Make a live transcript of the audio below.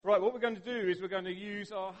Right, what we're going to do is we're going to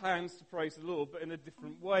use our hands to praise the Lord, but in a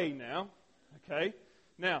different way now. Okay?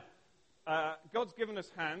 Now, God's given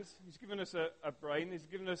us hands. He's given us a brain. He's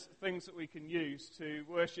given us things that we can use to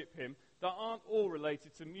worship Him that aren't all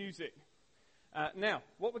related to music. Now,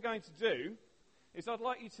 what we're going to do is I'd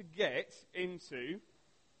like you to get into...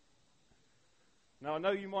 Now, I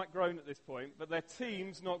know you might groan at this point, but they're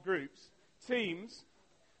teams, not groups. Teams,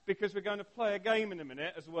 because we're going to play a game in a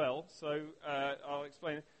minute as well, so I'll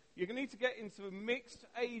explain it. You're going to need to get into a mixed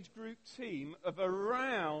age group team of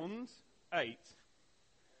around 8.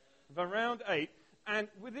 And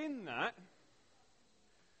within that,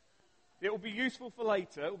 it will be useful for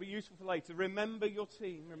later. Remember your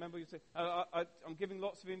team. I'm giving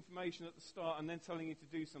lots of information at the start and then telling you to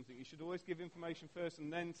do something. You should always give information first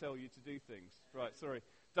and then tell you to do things. Right, sorry.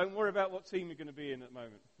 Don't worry about what team you're going to be in at the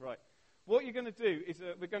moment. Right. What you're going to do is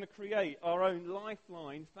we're going to create our own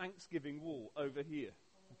Lifeline Thanksgiving wall over here.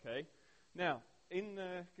 Okay? Now,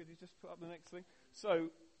 could you just put up the next thing? So,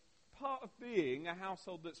 part of being a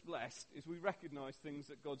household that's blessed is we recognize things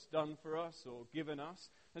that God's done for us or given us.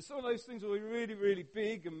 And some of those things will be really, really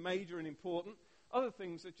big and major and important. Other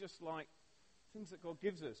things are just like things that God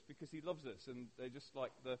gives us because He loves us, and they're just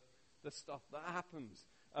like the stuff that happens.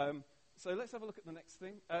 So let's have a look at the next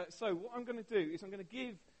thing. So what I'm going to do is I'm going to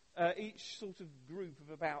give each sort of group of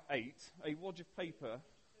about 8 a wad of paper.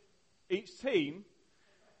 Each team,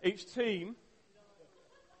 each team,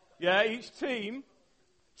 okay,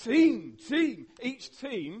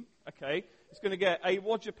 is going to get a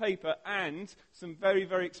wad of paper and some very,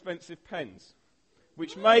 very expensive pens,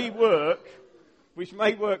 which may work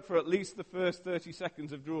for at least the first 30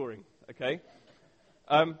 seconds of drawing, okay?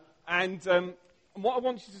 And what I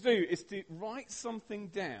want you to do is to write something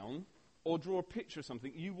down or draw a picture of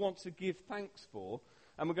something you want to give thanks for,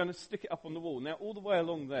 and we're going to stick it up on the wall. Now, all the way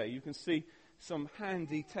along there, you can see some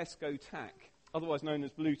handy Tesco tack, otherwise known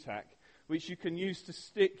as blue tack, which you can use to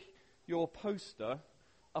stick your poster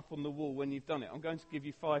up on the wall when you've done it. I'm going to give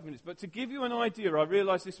you 5 minutes. But to give you an idea, I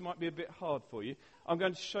realise this might be a bit hard for you. I'm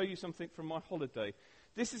going to show you something from my holiday.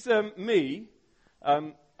 This is me.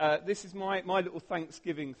 This is my little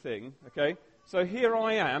Thanksgiving thing, okay? So here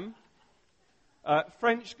I am.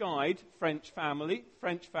 French guide, French family,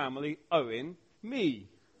 Owen, me.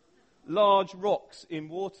 Large rocks in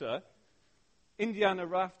water. Indiana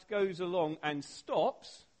raft goes along and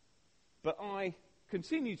stops, but I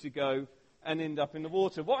continue to go and end up in the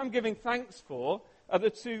water. What I'm giving thanks for are the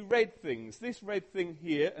 2 red things. This red thing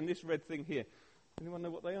here and this red thing here. Anyone know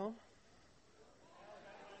what they are?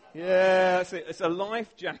 Yeah, that's it. It's a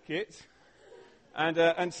life jacket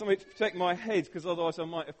and something to protect my head, because otherwise I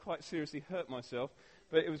might have quite seriously hurt myself.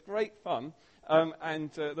 But it was great fun.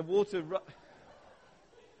 The water...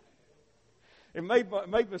 It made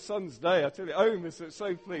my son's day, I tell you. Owen was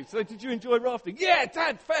so pleased. So, did you enjoy rafting? Yeah,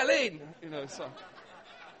 Dad fell in!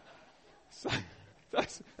 So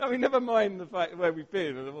never mind the fact where we've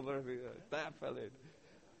been and all the rest of it. Dad fell in.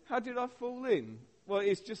 How did I fall in? Well,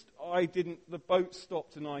 it's just the boat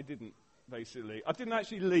stopped and I didn't, basically. I didn't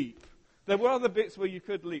actually leap. There were other bits where you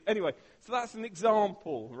could leap. Anyway, so that's an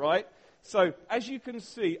example, right? So, as you can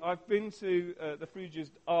see, I've been to the Fruges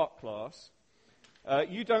art class.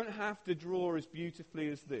 You don't have to draw as beautifully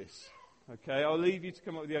as this, okay? I'll leave you to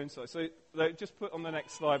come up with your own size. So just put on the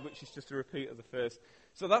next slide, which is just a repeat of the first.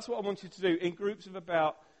 So that's what I want you to do. In groups of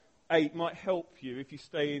about 8 might help you if you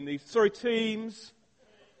stay in these. Sorry, teams.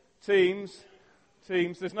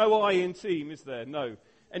 There's no I in team, is there? No.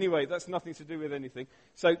 Anyway, that's nothing to do with anything.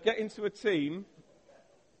 So get into a team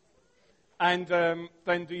and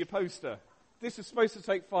then do your poster. This is supposed to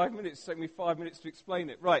take 5 minutes. It took me 5 minutes to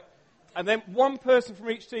explain it. Right. And then one person from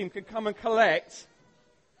each team can come and collect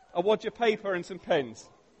a wad of paper and some pens.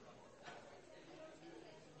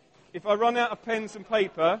 If I run out of pens and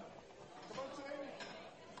paper...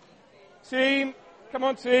 Team! Come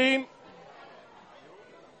on, team!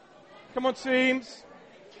 Come on, teams!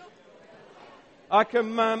 I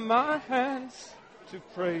command my hands to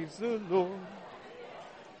praise the Lord.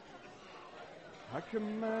 I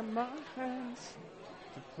command my hands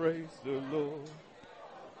to praise the Lord.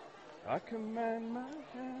 I command my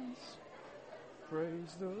hands,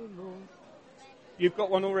 praise the Lord. You've got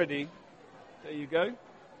one already. There you go.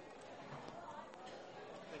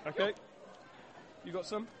 Okay. You got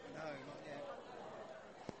some? No, not yet.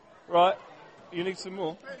 Right. You need some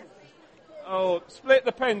more? Oh, split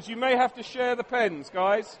the pens. You may have to share the pens,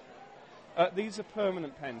 guys. These are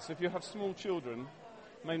permanent pens, so if you have small children,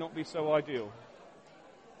 may not be so ideal.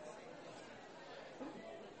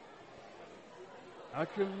 I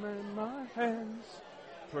command my hands,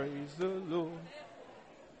 praise the Lord.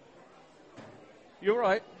 You all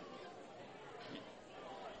right?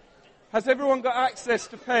 Has everyone got access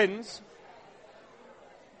to pens?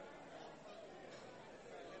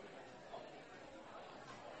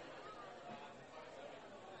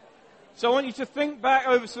 So I want you to think back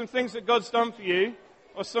over some things that God's done for you,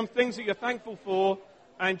 or some things that you're thankful for,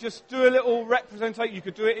 and just do a little representation. You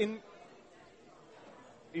could do it in...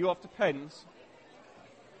 Are you after pens?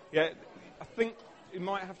 Yeah, I think you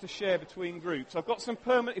might have to share between groups. I've got some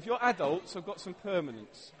permanent... If you're adults, I've got some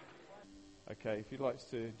permanents. Okay, if you'd like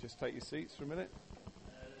to just take your seats for a minute.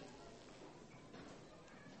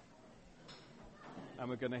 And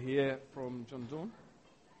we're going to hear from John Dawn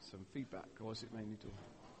some feedback, or is it mainly Dawn?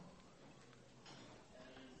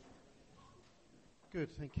 Good,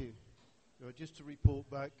 thank you. Just to report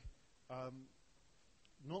back,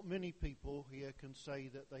 not many people here can say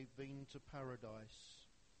that they've been to paradise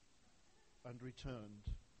and returned.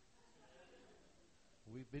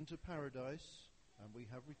 We've been to paradise and we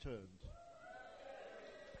have returned.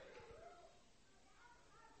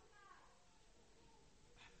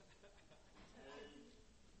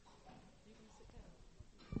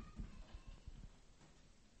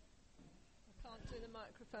 I can't do the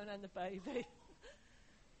microphone and the baby.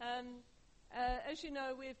 As you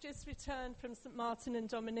know, we've just returned from St Martin and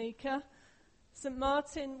Dominica. St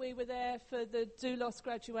Martin, we were there for the Doulos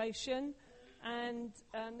graduation, and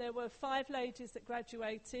there were 5 ladies that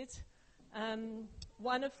graduated.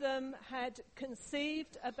 One of them had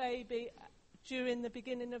conceived a baby during the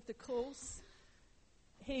beginning of the course.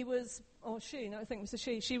 He was, or she, no, I think it was a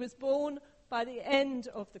she. She was born by the end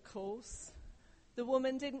of the course. The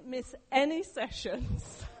woman didn't miss any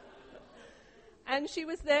sessions. And she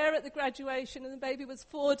was there at the graduation, and the baby was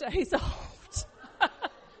 4 days old.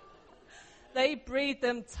 They breed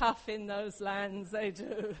them tough in those lands, they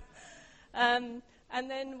do. And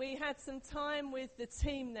then we had some time with the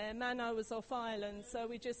team there. Mano was off island, so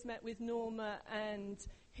we just met with Norma and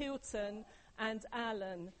Hilton and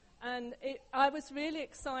Alan. And I was really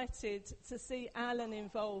excited to see Alan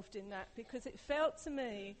involved in that, because it felt to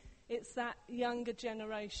me it's that younger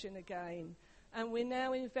generation again. And we're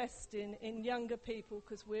now investing in younger people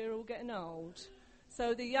because we're all getting old.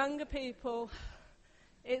 So the younger people,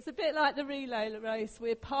 it's a bit like the relay race.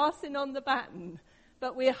 We're passing on the baton,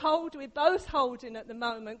 but we're both holding at the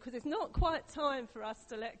moment because it's not quite time for us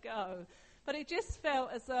to let go. But it just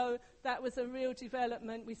felt as though that was a real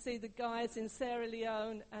development. We see the guys in Sierra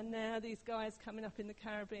Leone and now these guys coming up in the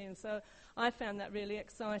Caribbean. So I found that really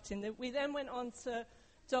exciting. We then went on to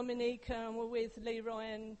Dominica and were with Leroy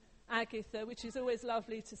and Agatha, which is always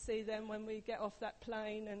lovely to see them when we get off that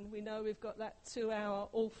plane and we know we've got that 2-hour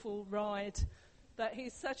awful ride. But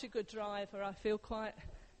he's such a good driver. I feel quite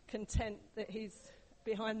content that he's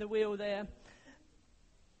behind the wheel there.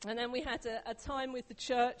 And then we had a time with the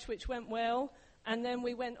church, which went well. And then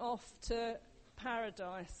we went off to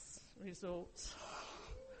Paradise Resort,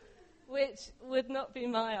 which would not be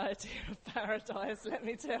my idea of paradise, let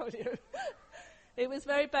me tell you. It was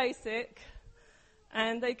very basic.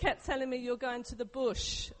 And they kept telling me, you're going to the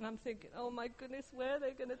bush. And I'm thinking, oh my goodness, where are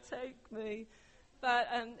they going to take me? But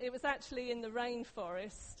it was actually in the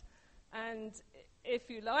rainforest. And if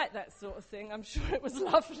you like that sort of thing, I'm sure it was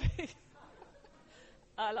lovely.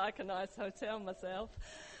 I like a nice hotel myself.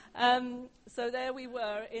 So there we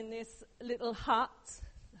were in this little hut.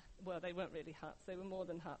 Well, they weren't really huts. They were more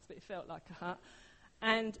than huts, but it felt like a hut.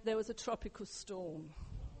 And there was a tropical storm.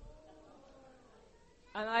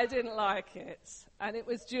 And I didn't like it. And it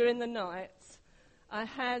was during the night. I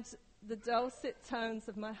had the dulcet tones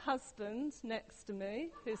of my husband next to me,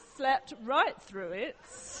 who slept right through it.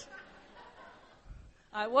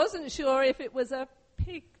 I wasn't sure if it was a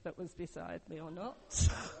pig that was beside me or not.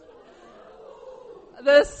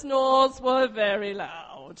 The snores were very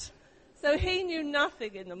loud. So he knew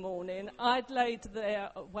nothing in the morning. I'd laid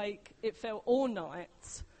there awake, it felt all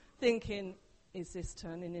night, thinking, is this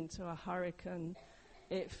turning into a hurricane?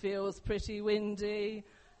 It feels pretty windy.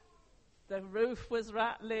 The roof was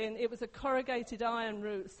rattling. It was a corrugated iron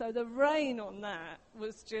roof, so the rain on that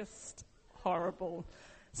was just horrible.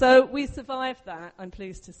 So we survived that, I'm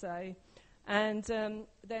pleased to say. And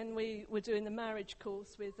then we were doing the marriage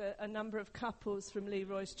course with a number of couples from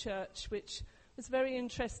Leroy's church, which was a very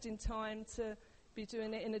interesting time to be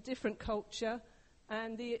doing it in a different culture.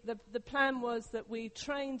 And the plan was that we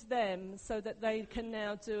trained them so that they can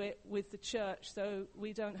now do it with the church, so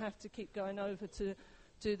we don't have to keep going over to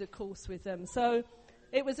do the course with them. So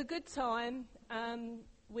it was a good time.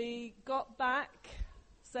 We got back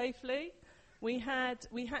safely. We had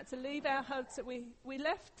to leave our hotel. We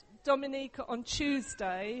left Dominica on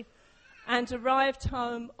Tuesday and arrived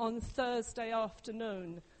home on Thursday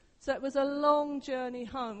afternoon. So it was a long journey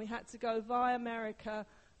home. We had to go via America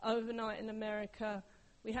overnight in America.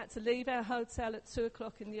 We had to leave our hotel at 2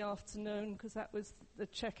 o'clock in the afternoon because that was the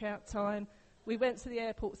checkout time. We went to the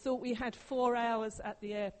airport, thought we had 4 hours at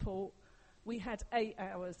the airport. We had 8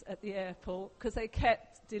 hours at the airport because they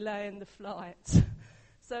kept delaying the flight.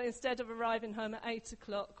 So instead of arriving home at 8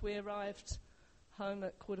 o'clock, we arrived home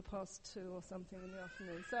at 2:15 or something in the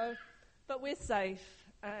afternoon. So, but we're safe,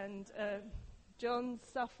 and John's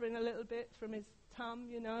suffering a little bit from his tum,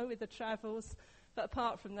 with the travels. But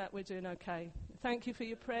apart from that, we're doing okay. Thank you for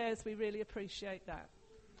your prayers. We really appreciate that.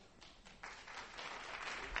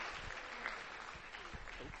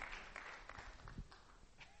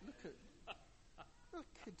 Look,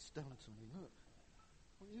 kid's done to me, look.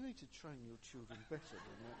 Well, you need to train your children better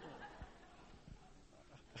than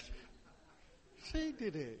that. She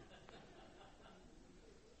did it.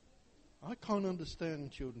 I can't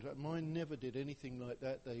understand children. Mine never did anything like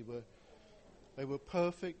that. They were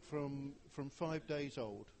perfect from 5 days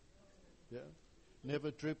old. Yeah,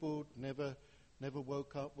 never dribbled, never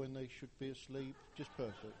woke up when they should be asleep. Just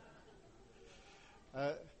perfect.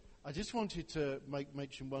 I just wanted to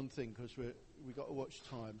mention one thing because we got to watch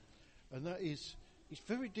time, and that is it's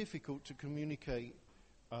very difficult to communicate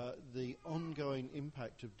the ongoing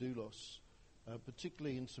impact of doulos,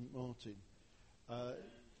 particularly in St Martin.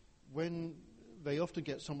 When they often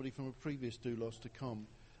get somebody from a previous doulos to come,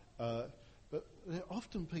 but they're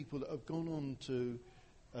often people that have gone on to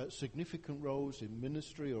significant roles in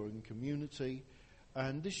ministry or in community.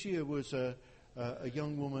 And this year was a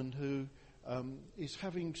young woman who is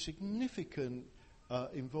having significant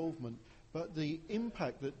involvement, but the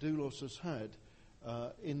impact that doulos has had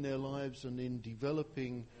in their lives and in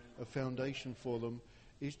developing a foundation for them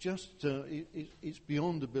is just it's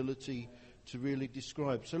beyond ability to really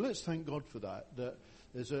describe. So let's thank God for that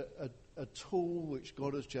there's a tool which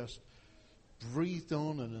God has just breathed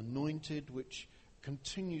on and anointed, which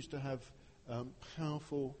continues to have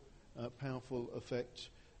powerful effect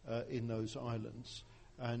in those islands.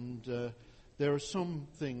 And there are some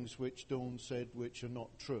things which Dawn said which are not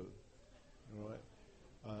true, right?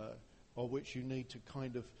 Or which you need to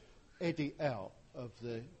kind of edit out of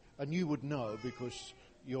the... And you would know because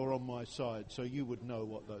you're on my side, so you would know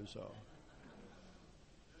what those are.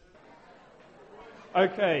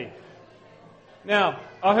 Okay. Now,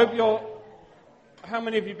 I hope you're... How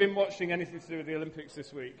many of you have been watching anything to do with the Olympics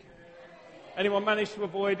this week? Anyone managed to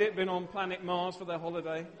avoid it? Been on planet Mars for their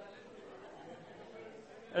holiday?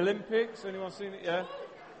 Olympics? Anyone seen it? Yeah?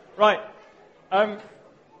 Right.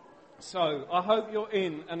 So, I hope you're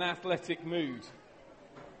in an athletic mood.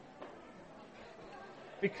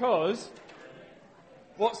 Because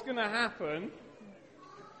what's going to happen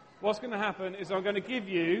is I'm going to give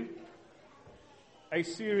you a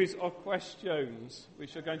series of questions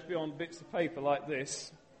which are going to be on bits of paper like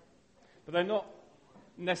this. But they're not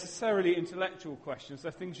necessarily intellectual questions.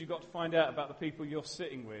 They're things you've got to find out about the people you're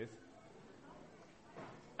sitting with.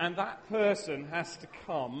 And that person has to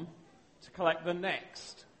come to collect the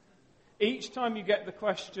next. Each time you get the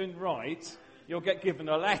question right, you'll get given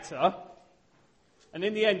a letter. And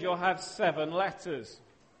in the end, you'll have 7 letters.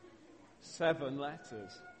 7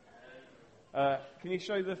 letters. Can you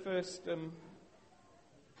show the first...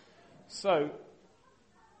 So,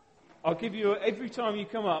 I'll give you, every time you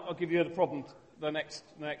come up, I'll give you the next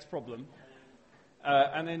problem.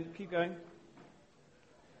 And then keep going.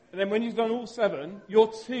 And then when you've done all 7,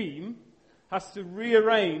 your team has to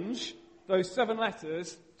rearrange those 7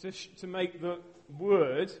 letters to make the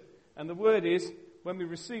word. And the word is, when we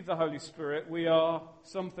receive the Holy Spirit, we are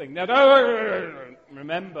something. Now, don't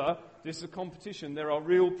remember, this is a competition. There are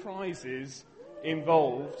real prizes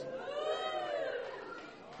involved.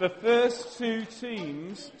 The first 2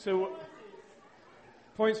 teams to...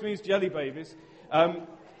 Points means jelly babies.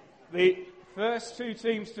 The first 2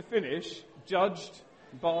 teams to finish, judged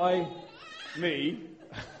by me,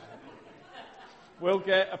 will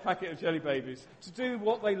get a packet of jelly babies to do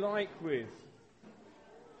what they like with.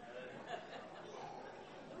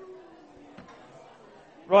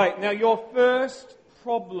 Right, now your first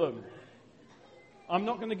problem. I'm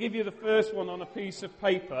not going to give you the first one on a piece of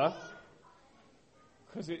paper,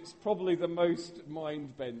 because it's probably the most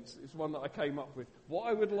mind-bent. It's one that I came up with. What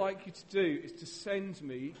I would like you to do is to send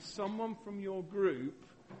me someone from your group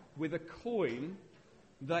with a coin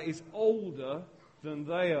that is older than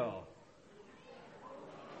they are.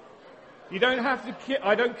 You don't have to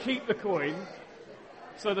I don't keep the coin.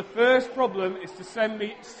 So the first problem is to send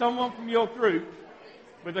me someone from your group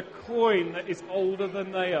with a coin that is older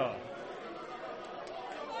than they are.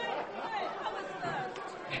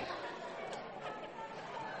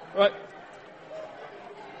 Right.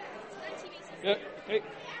 Yeah, okay.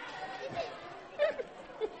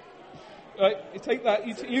 Right, you take that.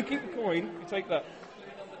 You keep the coin. You take that.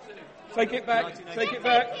 Take it back. Take it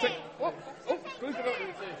back. Oh, close it up.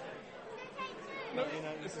 No,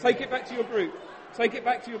 take it back to your group. Take it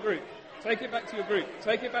back to your group. Take it back to your group.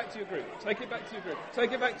 Take it back to your group. Take it back to your group.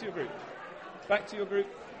 Take it back to your group. Back to your group.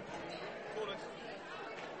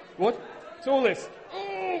 What? Tallest.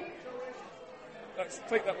 Oh! Let's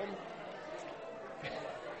take that one.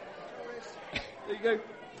 There you go.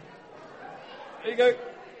 There you go.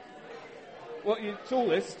 What, you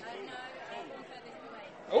tallest?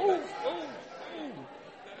 Oh.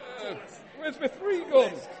 Where's my 3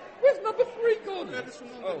 gone? Where's number 3 gone?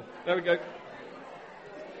 Oh, there we go.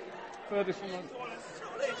 Furthest from London.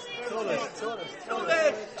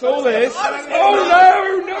 Tallest.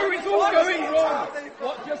 Oh no, it's all going wrong.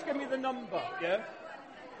 What? Just give me the number, yeah?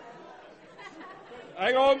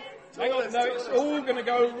 Hang on. No, it's all going to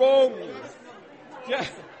go wrong. Yeah.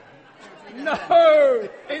 No,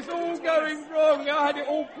 it's all going wrong. I had it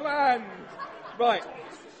all planned. Right.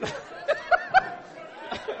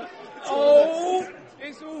 Oh,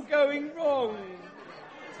 it's all going wrong.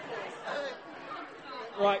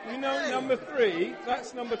 Right, you know number 3.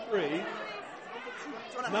 That's number 3.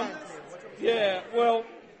 Yeah, well,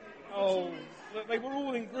 they were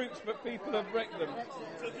all in groups, but people have wrecked them.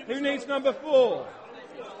 Who needs number 4?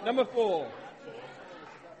 Number 4.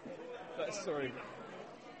 Sorry.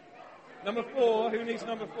 Number 4, who needs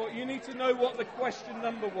number 4? You need to know what the question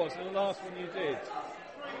number was, the last one you did.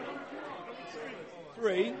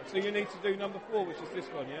 3, so you need to do number 4, which is this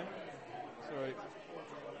one, yeah? Sorry.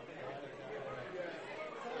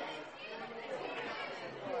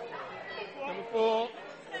 Number 4.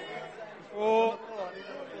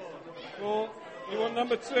 4. You want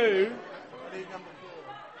number 2?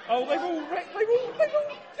 Oh, they've all wrecked.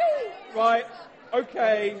 Right,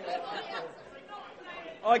 okay.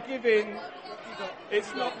 I give in.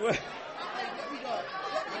 It's not worth.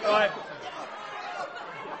 Right.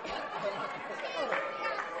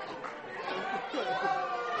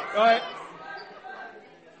 Right.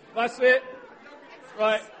 That's it.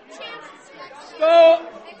 Right.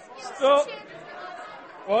 Stop.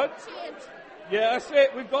 What? Yeah, that's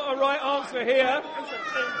it. We've got a right answer here.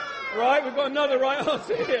 Right, we've got another right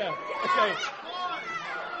answer here. Okay.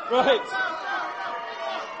 Right.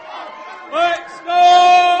 Right,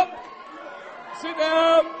 stop! Sit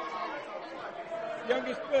down.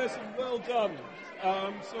 Youngest person, well done.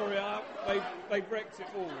 I'm sorry, they wrecked it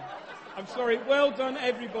all. I'm sorry, well done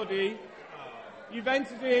everybody. You've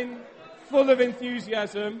entered in full of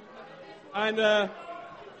enthusiasm, and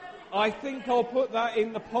I think I'll put that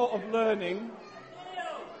in the pot of learning.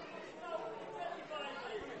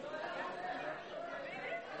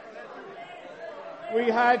 We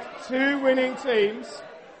had 2 winning teams.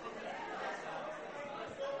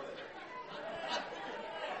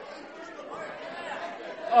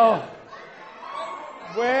 Oh,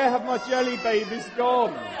 where have my jelly babies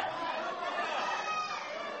gone?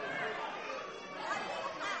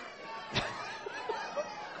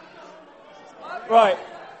 Right.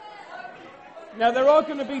 Now there are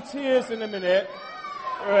going to be tears in a minute.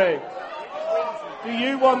 Right. Do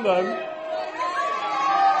you want them?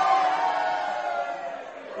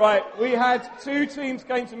 Right. We had 2 teams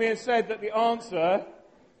came to me and said that the answer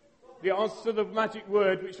to the magic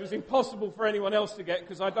word, which was impossible for anyone else to get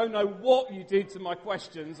because I don't know what you did to my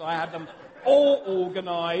questions. I had them all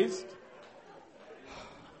organised.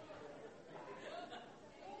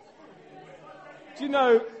 Do you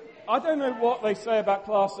know, I don't know what they say about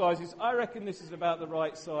class sizes. I reckon this is about the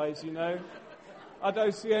right size, you know. I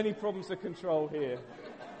don't see any problems of control here.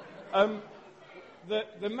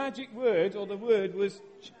 The magic word, or the word, was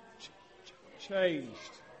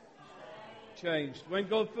changed. Changed. When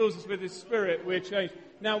God fills us with His Spirit, we're changed.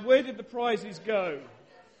 Now, where did the prizes go?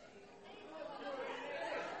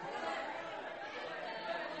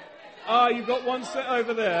 You've got one set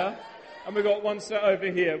over there, and we've got one set over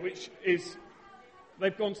here, which is,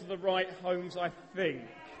 they've gone to the right homes, I think.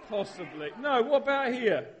 Possibly. No, what about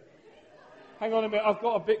here? Hang on a minute, I've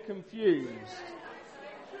got a bit confused.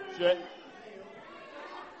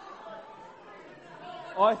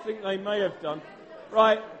 I think they may have done.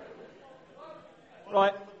 Right.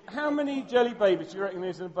 How many jelly babies do you reckon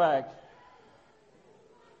there's in a bag?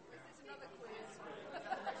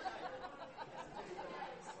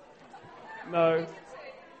 No.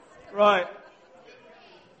 Right.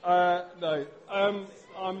 No.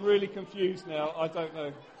 I'm really confused now. I don't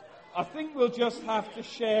know. I think we'll just have to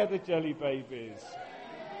share the jelly babies.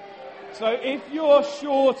 So if you're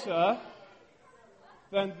shorter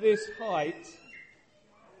than this height...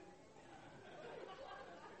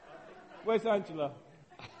 Where's Angela?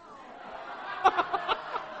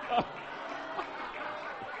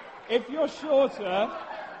 if you're shorter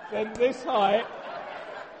than this height,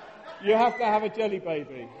 you have to have a jelly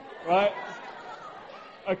baby, right?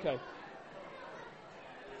 Okay.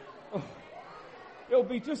 Oh. It'll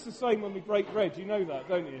be just the same when we break bread. You know that,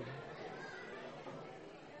 don't you?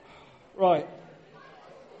 Right.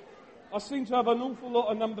 I seem to have an awful lot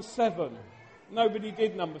of number 7. Nobody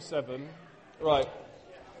did number 7. Right.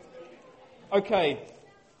 Okay.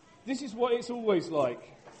 This is what it's always like.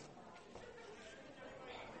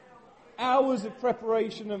 Hours of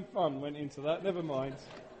preparation and fun went into that. Never mind.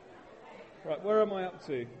 Right, where am I up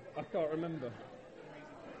to? I can't remember.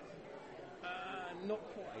 Not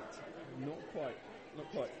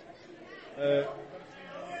quite.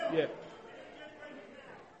 Yeah.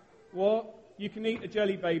 What? You can eat a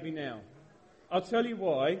jelly baby now. I'll tell you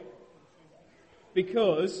why.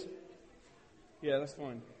 Because... Yeah, that's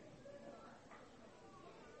fine.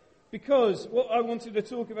 Because what I wanted to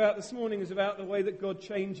talk about this morning is about the way that God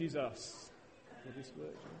changes us. Will this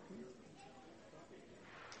work?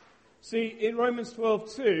 See, in Romans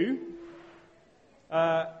 12:2,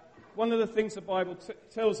 one of the things the Bible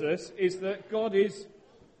tells us is that God is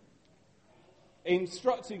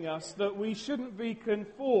instructing us that we shouldn't be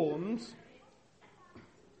conformed.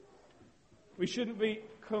 We shouldn't be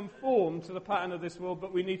conformed to the pattern of this world,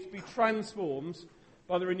 but we need to be transformed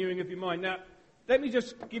by the renewing of your mind. Now, let me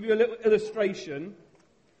just give you a little illustration.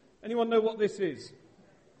 Anyone know what this is?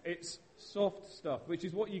 It's soft stuff, which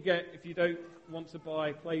is what you get if you don't want to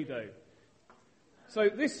buy Play-Doh. So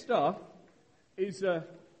this stuff is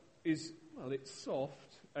it's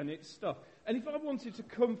soft and it's stuff. And if I wanted to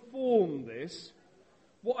conform this,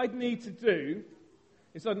 what I'd need to do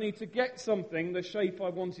is I'd need to get something the shape I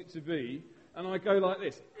want it to be, and I go like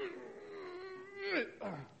this,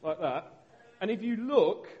 like that. And if you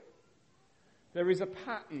look, there is a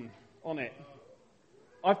pattern on it.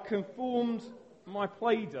 I've conformed my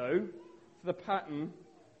Play-Doh to the pattern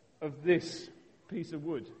of this piece of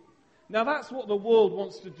wood. Now that's what the world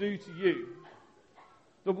wants to do to you.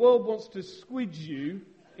 The world wants to squidge you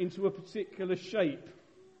into a particular shape.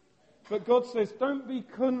 But God says, don't be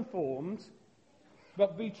conformed,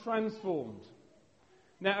 but be transformed.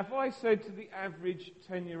 Now, if I said to the average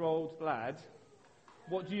 10-year-old lad,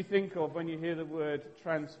 what do you think of when you hear the word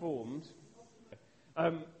transformed?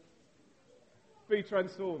 Be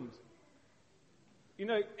transformed. You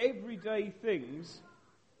know, everyday things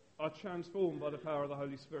are transformed by the power of the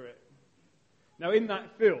Holy Spirit. Now, in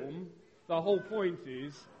that film, the whole point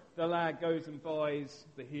is the lad goes and buys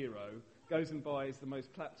the hero, goes and buys the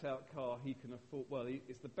most clapped-out car he can afford. Well,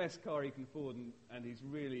 it's the best car he can afford, and he's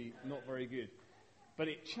really not very good. But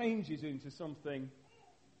it changes into something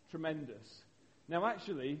tremendous. Now,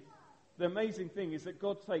 actually, the amazing thing is that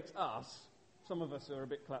God takes us, some of us are a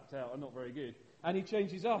bit clapped out and not very good, and he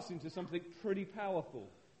changes us into something pretty powerful.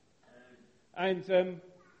 And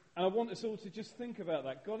I want us all to just think about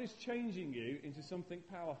that. God is changing you into something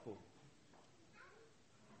powerful.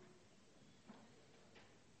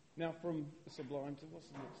 Now, from sublime to what's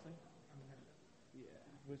the next thing? Yeah,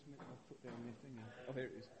 where's my, I'll put down my thing. Oh, here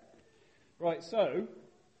it is. Right, so,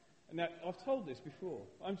 now I've told this before.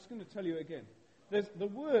 I'm just going to tell you again. There's the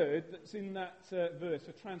word that's in that verse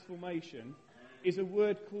for transformation is a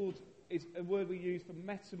word we use for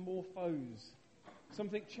metamorphose.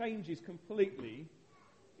 Something changes completely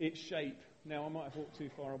its shape. Now, I might have walked too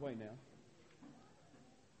far away now.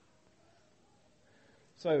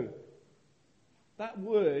 So, that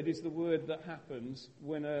word is the word that happens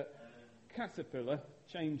when a caterpillar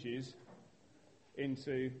changes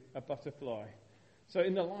into a butterfly. So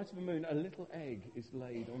in the light of the moon, a little egg is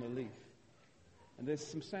laid on a leaf. And there's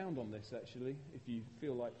some sound on this, actually, if you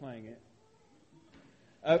feel like playing it.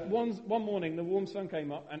 One morning, the warm sun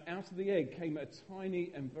came up, and out of the egg came a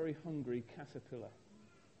tiny and very hungry caterpillar.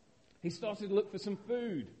 He started to look for some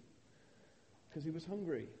food, because he was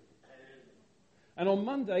hungry. And on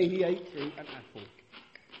Monday, he ate through an apple.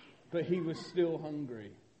 But he was still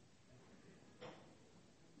hungry.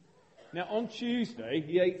 Now, on Tuesday,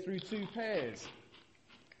 he ate through 2 pears.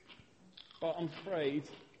 But I'm afraid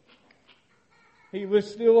he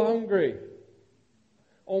was still hungry.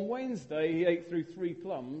 On Wednesday, he ate through 3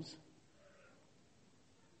 plums.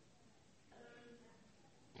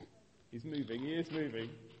 He's moving, he is moving.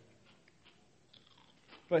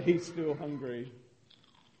 But he's still hungry.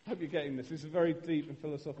 I hope you're getting this. This is a very deep and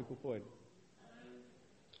philosophical point.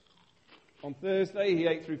 On Thursday, he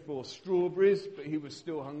ate through 4 strawberries, but he was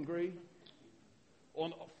still hungry.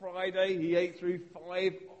 On Friday, he ate through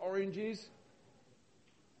 5 oranges.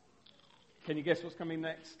 Can you guess what's coming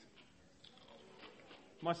next?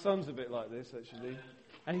 My son's a bit like this, actually.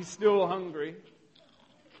 And he's still hungry.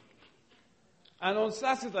 And on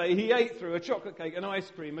Saturday, he ate through a chocolate cake, an ice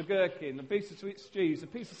cream, a gherkin, a piece of sweet cheese, a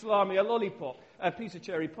piece of salami, a lollipop, a piece of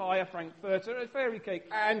cherry pie, a frankfurter, a fairy cake,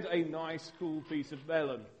 and a nice, cool piece of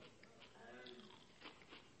melon.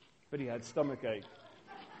 But he had stomachache.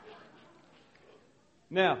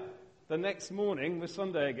 Now, the next morning was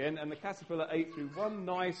Sunday again, and the caterpillar ate through one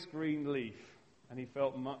nice green leaf, and he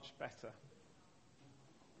felt much better.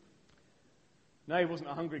 Now he wasn't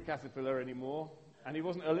a hungry caterpillar anymore, and he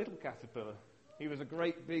wasn't a little caterpillar. He was a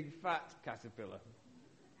great big fat caterpillar.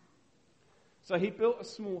 So he built a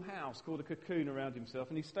small house called a cocoon around himself,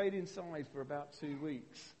 and he stayed inside for about 2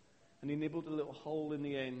 weeks. And he nibbled a little hole in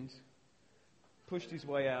the end, pushed his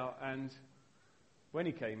way out, and when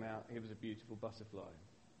he came out, he was a beautiful butterfly.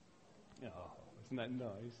 Oh, isn't that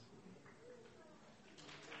nice?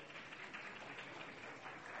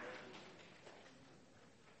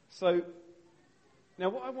 So, now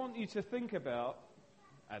what I want you to think about,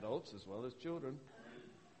 adults as well as children,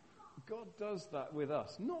 God does that with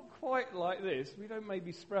us. Not quite like this. We don't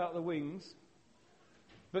maybe sprout the wings.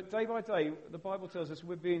 But day by day, the Bible tells us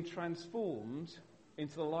we're being transformed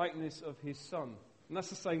into the likeness of his Son. And that's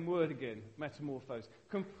the same word again, metamorphose.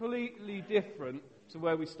 Completely different to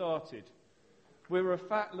where we started. We're a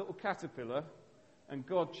fat little caterpillar, and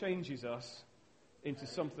God changes us into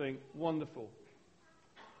something wonderful.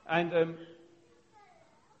 And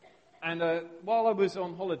while I was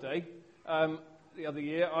on holiday the other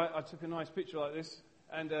year, I took a nice picture like this,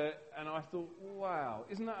 and I thought, wow,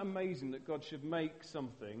 isn't that amazing that God should make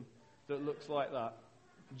something that looks like that,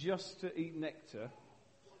 just to eat nectar,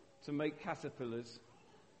 to make caterpillars,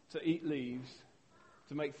 to eat leaves,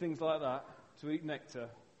 to make things like that, to eat nectar.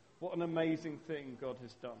 What an amazing thing God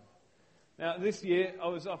has done. Now, this year, I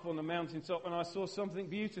was up on the mountaintop and I saw something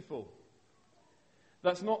beautiful.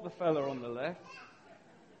 That's not the fella on the left.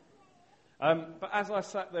 But as I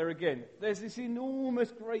sat there again, there's this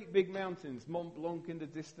enormous, great big mountains, Mont Blanc in the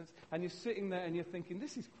distance, and you're sitting there and you're thinking,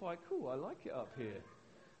 this is quite cool, I like it up here.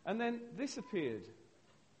 And then this appeared.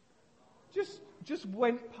 Just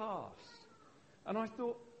went past. And I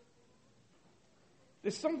thought,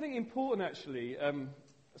 there's something important actually.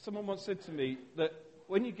 Someone once said to me that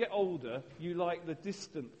when you get older, you like the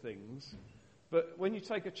distant things, but when you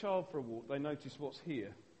take a child for a walk, they notice what's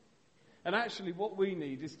here. And actually what we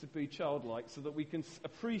need is to be childlike so that we can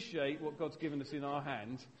appreciate what God's given us in our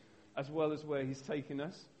hand as well as where he's taken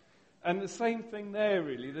us. And the same thing there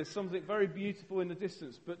really. There's something very beautiful in the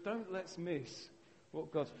distance, but don't let's miss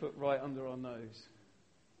what God's put right under our nose.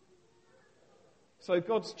 So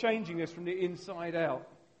God's changing us from the inside out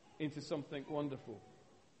into something wonderful.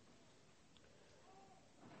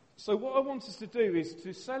 So what I want us to do is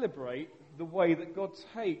to celebrate the way that God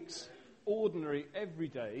takes ordinary,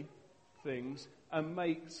 everyday things and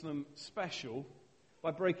makes them special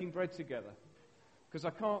by breaking bread together. Because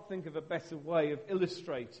I can't think of a better way of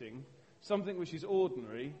illustrating something which is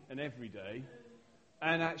ordinary and everyday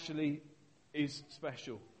and actually is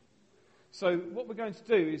special. So what we're going to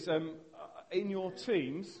do is in your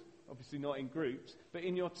teams, obviously not in groups, but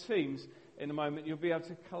in your teams in a moment you'll be able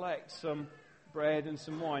to collect some bread and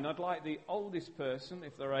some wine. I'd like the oldest person,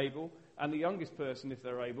 if they're able, and the youngest person, if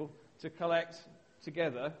they're able, to collect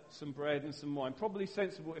together some bread and some wine. Probably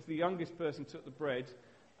sensible if the youngest person took the bread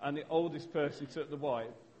and the oldest person took the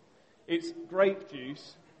wine. It's grape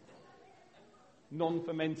juice,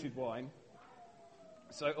 non-fermented wine.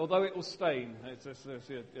 So although it will stain,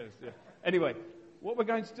 anyway, what we're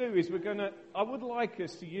going to do is I would like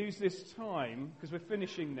us to use this time, because we're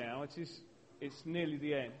finishing now, it's nearly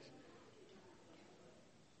the end.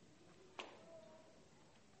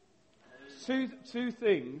 Two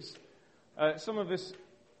things. Some of us,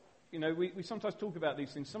 we sometimes talk about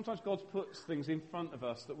these things. Sometimes God puts things in front of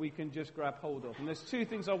us that we can just grab hold of. And there's two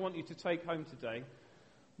things I want you to take home today.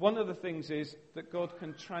 One of the things is that God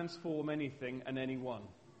can transform anything and anyone.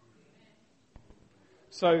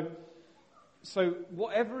 So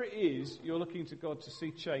whatever it is you're looking to God to see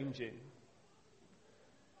change in,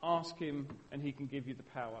 ask him and he can give you the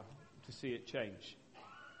power to see it change.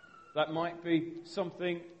 That might be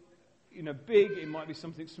something big, it might be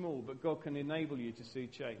something small, but God can enable you to see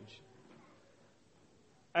change.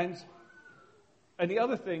 And the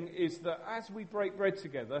other thing is that as we break bread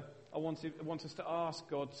together, I want us to ask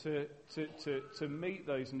God to meet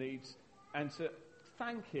those needs and to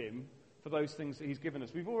thank him for those things that he's given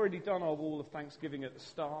us. We've already done our wall of thanksgiving at the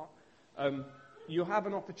start. You'll have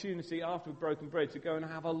an opportunity after we've broken bread to go and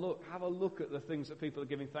have a look at the things that people are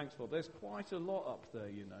giving thanks for. There's quite a lot up there,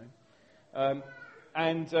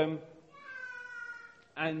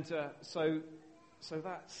 So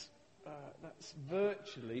that's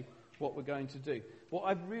virtually what we're going to do. What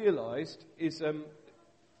I've realised is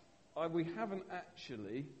we haven't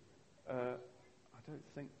actually, I don't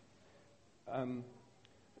think,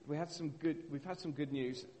 we've had some good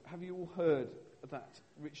news. Have you all heard that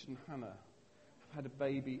Richard and Hannah have had a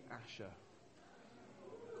baby, Asher?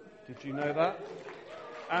 Did you know that?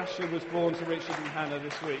 Asher was born to Richard and Hannah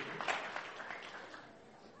this week.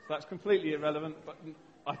 So that's completely irrelevant, but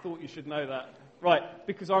I thought you should know that. Right,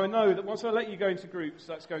 because I know that once I let you go into groups,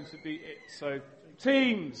 that's going to be it. So,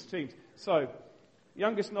 teams. So,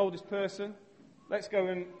 youngest and oldest person, let's go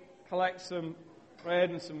and collect some bread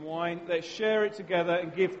and some wine. Let's share it together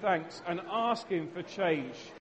and give thanks and ask him for change.